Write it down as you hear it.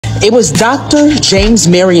It was Dr. James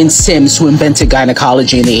Marion Sims who invented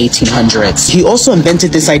gynecology in the 1800s. He also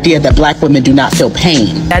invented this idea that black women do not feel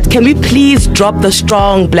pain. Can we please drop the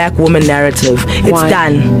strong black woman narrative? It's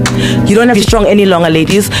done. You don't have to be strong any longer,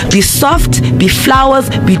 ladies. Be soft, be flowers,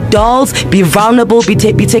 be dolls, be vulnerable, be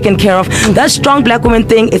taken care of. That strong black woman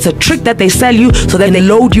thing, it's a trick that they sell you so that they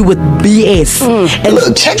load you with BS. And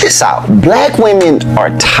look, check this out. Black women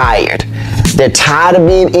are tired. They're tired of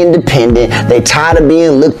being independent. They're tired of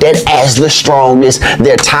being looked at as the strongest.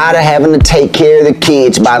 They're tired of having to take care of the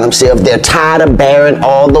kids by themselves. They're tired of bearing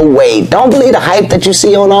all the weight. Don't believe the hype that you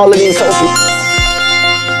see on all of these social.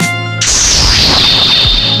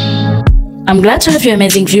 I'm glad to have you,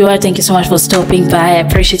 amazing viewer. Thank you so much for stopping by. I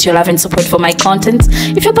appreciate your love and support for my content.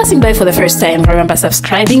 If you're passing by for the first time, remember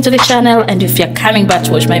subscribing to the channel. And if you're coming back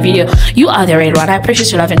to watch my video, you are the real one. I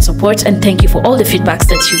appreciate your love and support, and thank you for all the feedbacks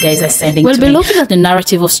that you guys are sending. We'll be looking at the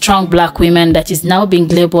narrative of strong black women that is now being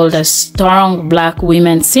labeled as strong black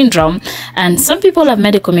women syndrome, and some people have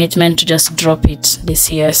made a commitment to just drop it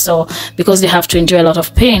this year. So because they have to endure a lot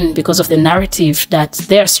of pain because of the narrative that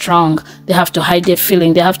they're strong, they have to hide their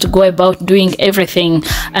feeling, they have to go about doing everything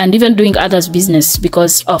and even doing others' business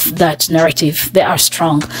because of that narrative. They are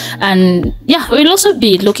strong. And yeah, we'll also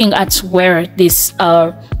be looking at where this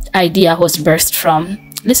idea was birthed from.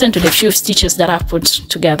 Listen to the few stitches that I've put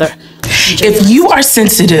together. If you are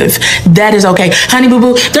sensitive, that is okay. Honey boo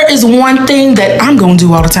boo, there is one thing that I'm gonna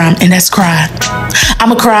do all the time, and that's cry.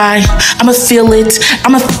 I'ma cry, I'ma feel it,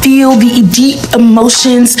 I'ma feel the deep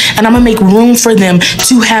emotions, and I'ma make room for them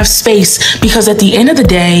to have space, because at the end of the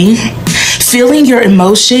day, feeling your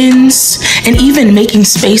emotions and even making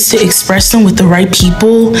space to express them with the right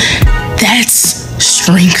people, that's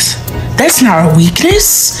strength. That's not a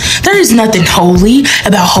weakness. There is nothing holy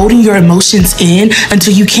about holding your emotions in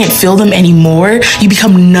until you can't feel them anymore. You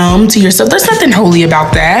become numb to yourself. There's nothing holy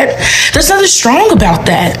about that. There's nothing strong about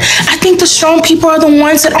that. I think the strong people are the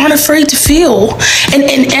ones that aren't afraid to feel. And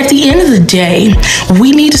at the end of the day,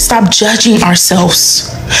 we need to stop judging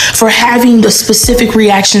ourselves for having the specific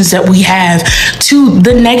reactions that we have to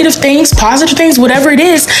the negative things, positive things, whatever it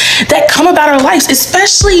is that come about our lives,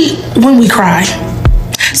 especially when we cry.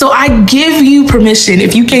 So I give you permission,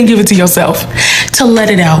 if you can't give it to yourself, to let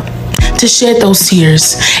it out, to shed those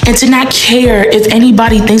tears, and to not care if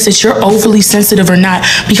anybody thinks that you're overly sensitive or not,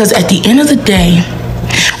 because at the end of the day,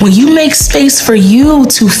 when you make space for you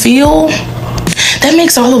to feel, that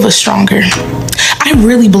makes all of us stronger. I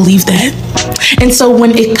really believe that. And so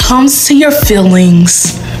when it comes to your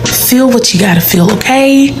feelings, feel what you gotta feel,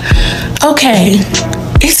 okay? Okay.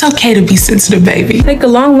 It's okay to be sensitive, baby. Take a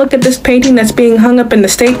long look at this painting that's being hung up in the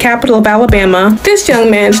state capital of Alabama. This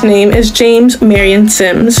young man's name is James Marion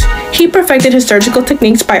Sims. He perfected his surgical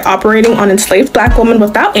techniques by operating on enslaved black women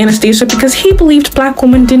without anesthesia because he believed black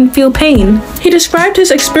women didn't feel pain. He described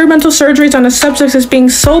his experimental surgeries on his subjects as being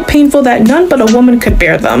so painful that none but a woman could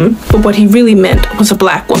bear them. But what he really meant was a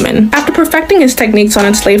black woman. After perfecting his techniques on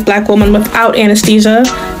enslaved black women without anesthesia,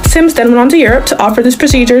 Sims then went on to Europe to offer these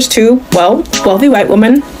procedures to, well, wealthy white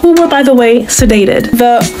women who were, by the way, sedated.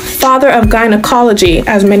 The father of gynecology,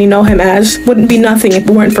 as many know him as, wouldn't be nothing if it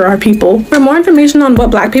weren't for our people. For more information on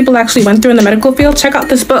what black people actually went through in the medical field, check out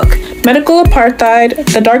this book, Medical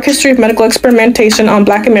Apartheid, The Dark History of Medical Experimentation on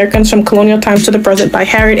Black Americans from Colonial Times to the Present by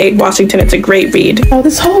Harriet A. Washington. It's a great read. Oh,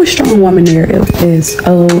 this whole strong woman narrative is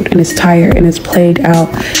old and it's tired and it's played out,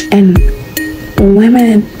 and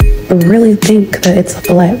women really think that it's a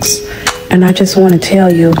flex. And I just want to tell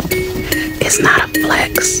you, it's not a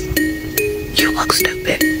flex. You look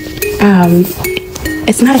stupid.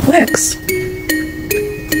 It's not a flex.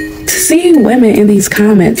 To see women in these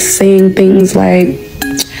comments saying things like,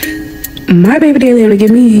 my baby daddy only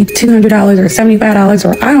give me $200 or $75,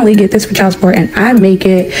 or I only get this for child support and I make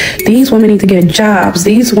it. These women need to get jobs.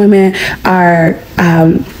 These women are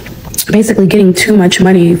basically getting too much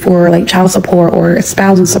money for like child support or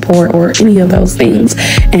spousal support or any of those things,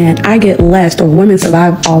 and I get less, or women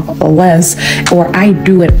survive off of less, or I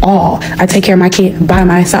do it all. I take care of my kid by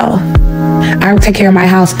myself. I take care of my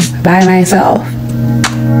house by myself.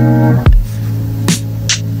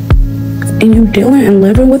 And you dealing and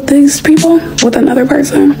living with these people, with another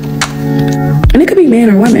person, and it could be man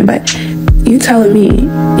or woman, but you telling me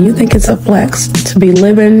you think it's a flex to be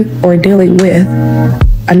living or dealing with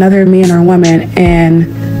another man or woman, and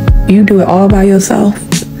you do it all by yourself,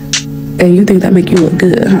 and you think that make you look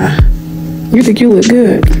good, huh? You think you look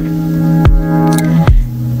good?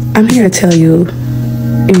 I'm here to tell you,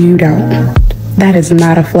 you don't. That is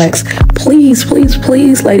not a flex. Please, please,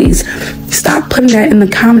 please, ladies, stop putting that in the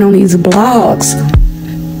comment on these blogs.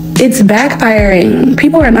 it's backfiring.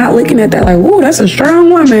 People are not looking at that like, ooh, that's a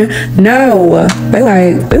strong woman. No, they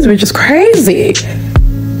like, this bitch is crazy.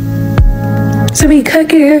 To be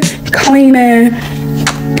cooking, cleaning,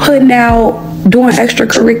 putting out, doing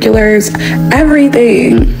extracurriculars,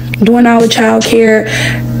 everything, doing all the child care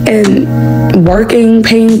and working,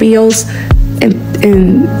 paying bills, and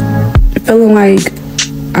feeling like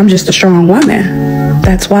I'm just a strong woman.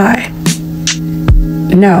 That's why.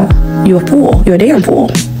 No, you're a fool. You're a damn fool.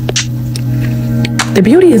 The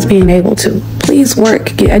beauty is being able to. Please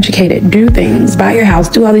work, get educated, do things, buy your house,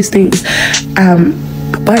 do all these things.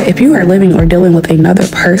 But if you are living or dealing with another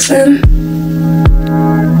person,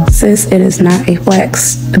 sis, it is not a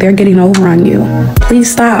flex. They're getting over on you.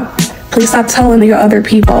 Please stop. Please stop telling your other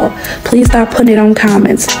people. Please stop putting it on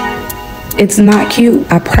comments. It's not cute.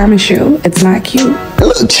 I promise you, it's not cute.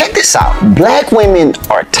 Look, check this out. Black women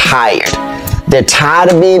are tired. They're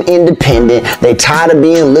tired of being independent. They're tired of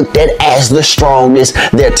being looked at as the strongest.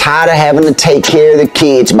 They're tired of having to take care of the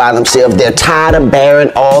kids by themselves. They're tired of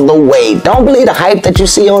bearing all the weight. Don't believe the hype that you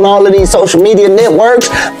see on all of these social media networks.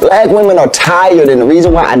 Black women are tired, and the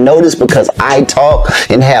reason why I know this because I talk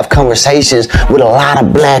and have conversations with a lot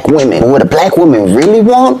of black women. What a black woman really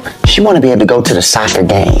want, she want to be able to go to the soccer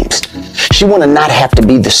games. She want to not have to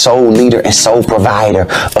be the sole leader and sole provider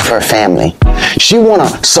of her family. She want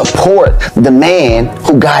to support the man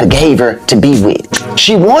who God gave her to be with.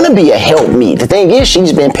 She want to be a helpmeet. The thing is,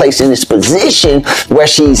 she's been placed in this position where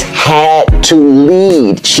she's had to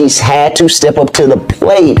lead. She's had to step up to the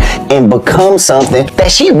plate and become something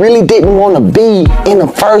that she really didn't want to be in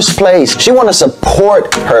the first place. She want to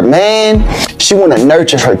support her man. She want to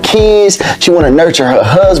nurture her kids. She want to nurture her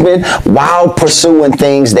husband while pursuing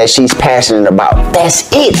things that she's passionate about.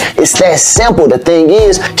 That's it. It's that simple. The thing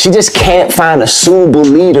is, she just can't find a suitable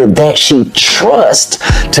leader that she trusts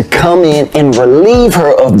to come in and relieve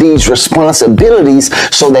her of these responsibilities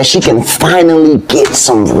so that she can finally get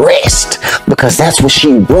some rest, because that's what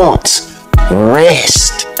she wants.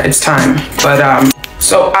 Rest. It's time. But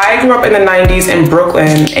so I grew up in the 90s in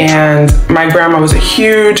Brooklyn, and my grandma was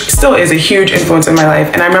still is a huge influence in my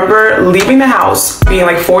life. And I remember leaving the house, being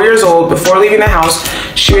like 4 years old. Before leaving the house,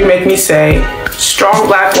 she would make me say, strong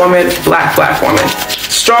black woman, black woman.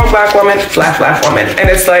 Strong black woman, black woman. And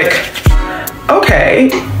it's like, okay,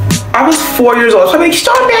 I was 4 years old. So I'm like,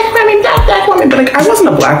 strong black woman, black woman. But like, I wasn't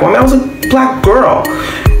a black woman, I was a black girl.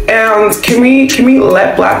 And can we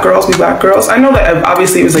let black girls be black girls? I know that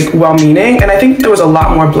obviously it was like well-meaning, and I think there was a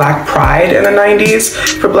lot more black pride in the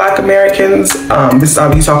 90s for black Americans. This is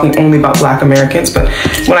obviously talking only about black Americans, but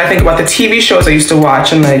when I think about the TV shows I used to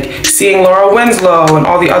watch and like seeing Laura Winslow and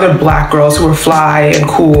all the other black girls who were fly and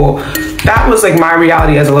cool, that was like my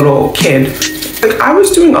reality as a little kid. Like, I was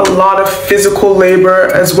doing a lot of physical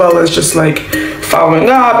labor as well as just like following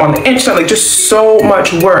up on the internet, like just so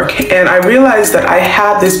much work. And I realized that I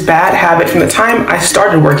had this bad habit from the time I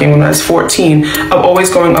started working when I was 14 of always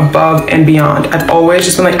going above and beyond. I've always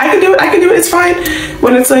just been like, I can do it, it's fine.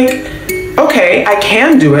 When it's like, okay, I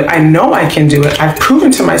can do it. I know I can do it. I've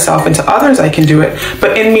proven to myself and to others I can do it.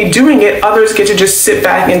 But in me doing it, others get to just sit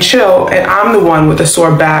back and chill. And I'm the one with a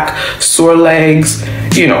sore back, sore legs,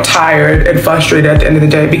 you know, tired and frustrated at the end of the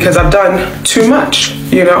day because I've done too much,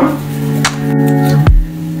 you know?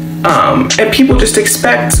 And people just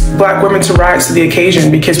expect black women to rise to the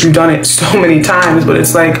occasion because we've done it so many times. But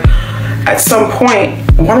it's like, at some point,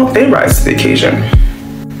 why don't they rise to the occasion?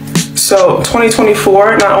 So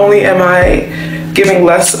 2024, not only am I giving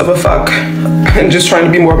less of a fuck and just trying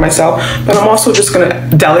to be more of myself, but I'm also just gonna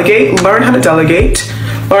delegate, learn how to delegate,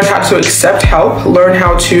 learn how to accept help, learn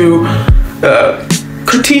how to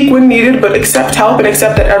critique when needed, but accept help and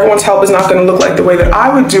accept that everyone's help is not gonna look like the way that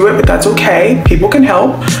I would do it, but that's okay. People can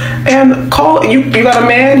help. And call, you got a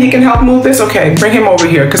man, he can help move this? Okay, bring him over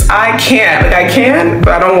here, because I can't. Like, I can, but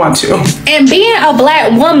I don't want to. And being a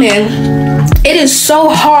black woman, it is so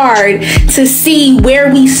hard to see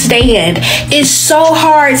where we stand. It's so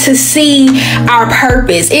hard to see our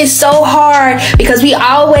purpose. It's so hard because we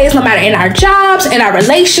always, no matter in our jobs, in our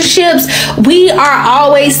relationships, we are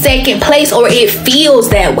always second place, or it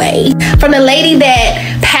feels that way. From the lady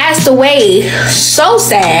that passed away, so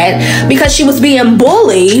sad, because she was being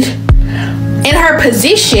bullied in her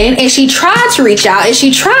position, and she tried to reach out and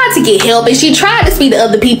she tried to get help and she tried to speak to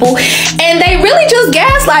other people, and they really just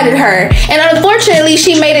gaslighted her. And unfortunately,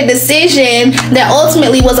 she made a decision that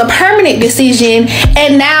ultimately was a permanent decision,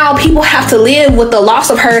 and now people have to live with the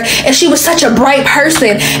loss of her. And she was such a bright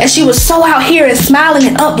person, and she was so out here and smiling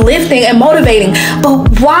and uplifting and motivating.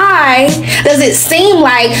 But why does it seem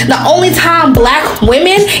like the only time black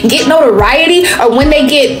women get notoriety or when they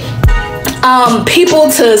get people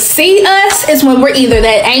to see us is when we're either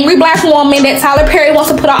that angry black woman that Tyler Perry wants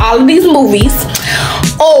to put on all of these movies,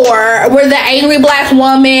 or we're the angry black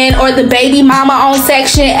woman or the baby mama on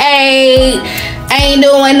Section 8, ain't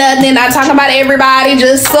doing nothing, not talking about everybody,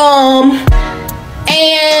 just some.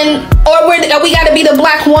 And or we got to be the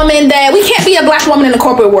black woman that we can't be a black woman in the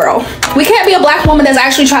corporate world. We can't be a black woman that's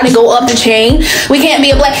actually trying to go up the chain. We can't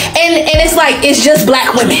be a black, and it's like it's just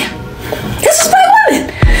black women. It's just black women.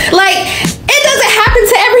 Like, it doesn't happen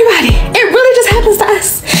to everybody. It really just happens to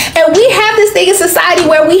us. And we have this thing in society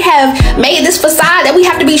where we have made this facade that we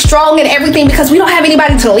have to be strong in everything because we don't have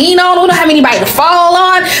anybody to lean on. We don't have anybody to fall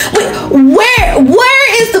on. Where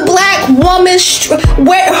is the black woman?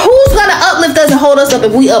 Who's gonna uplift us and hold us up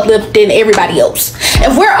if we uplifting everybody else?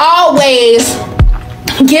 If we're always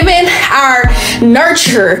giving our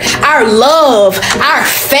nurture, our love, our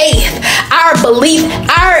faith, our belief,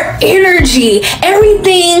 our energy,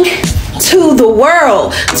 everything to the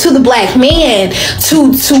world, to the black man,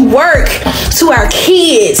 to work, to our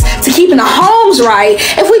kids, to keeping the homes right.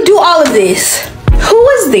 If we do all of this, who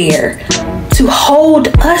is there to hold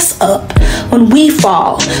us up when we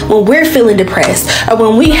fall, when we're feeling depressed, or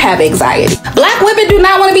when we have anxiety? Black women do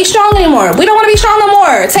not want to be strong anymore. We don't want to be strong no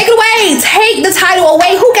more. Take it away. Take the title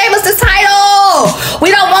away. Who gave us this title?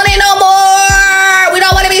 We don't want it no more. We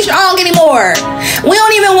don't want to be strong anymore. We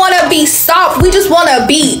don't even want to be soft. We just want to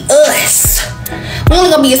be us. We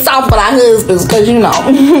only gonna be soft with our husbands, because you know.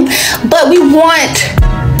 But we want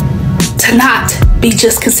to not be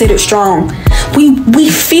just considered strong. We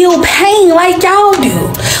feel pain like y'all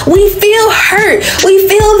do. We feel hurt. We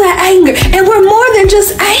feel the anger. And we're more than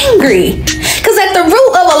just angry. Because at the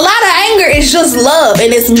root of a lot of anger is just love.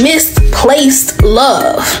 And it's misplaced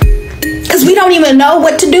love. Because we don't even know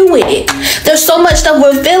what to do with it. There's so much stuff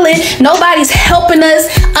we're feeling. Nobody's helping us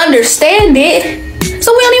understand it.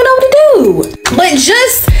 So we don't even know what to do. But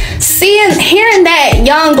just hearing that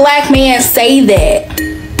young black man say that,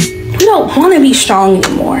 we don't want to be strong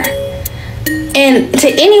anymore. And to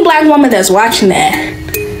any black woman that's watching that,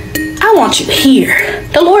 I want you here.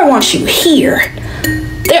 The Lord wants you here.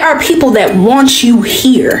 There are people that want you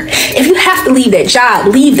here. If you have to leave that job,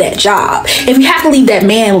 leave that job. If you have to leave that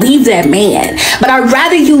man, leave that man. But I'd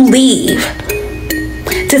rather you leave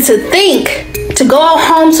to go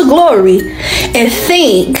home to glory and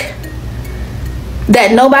think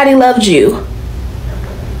that nobody loved you,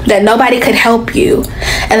 that nobody could help you,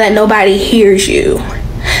 and that nobody hears you.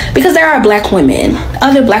 Because there are black women,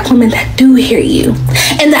 other black women that do hear you.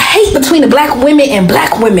 And the hate between the black women and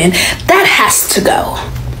black women, that has to go.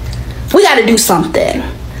 We got to do something.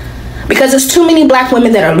 Because there's too many black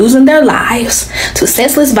women that are losing their lives to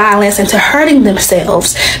senseless violence and to hurting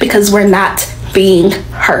themselves because we're not being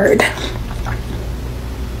heard.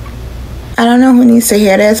 I don't know who needs to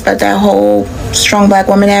hear this, but that whole strong black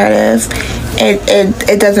woman narrative,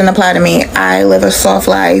 it doesn't apply to me. I live a soft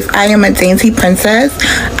life. I am a dainty princess.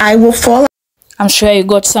 I will fall. I'm sure you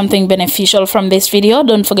got something beneficial from this video.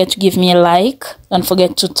 Don't forget to give me a like. Don't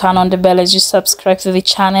forget to turn on the bell as you subscribe to the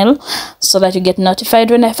channel so that you get notified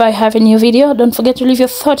whenever I have a new video. Don't forget to leave your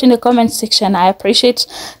thought in the comment section. I appreciate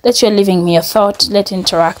that you're leaving me your thought. Let's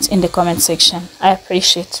interact in the comment section. I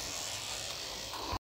appreciate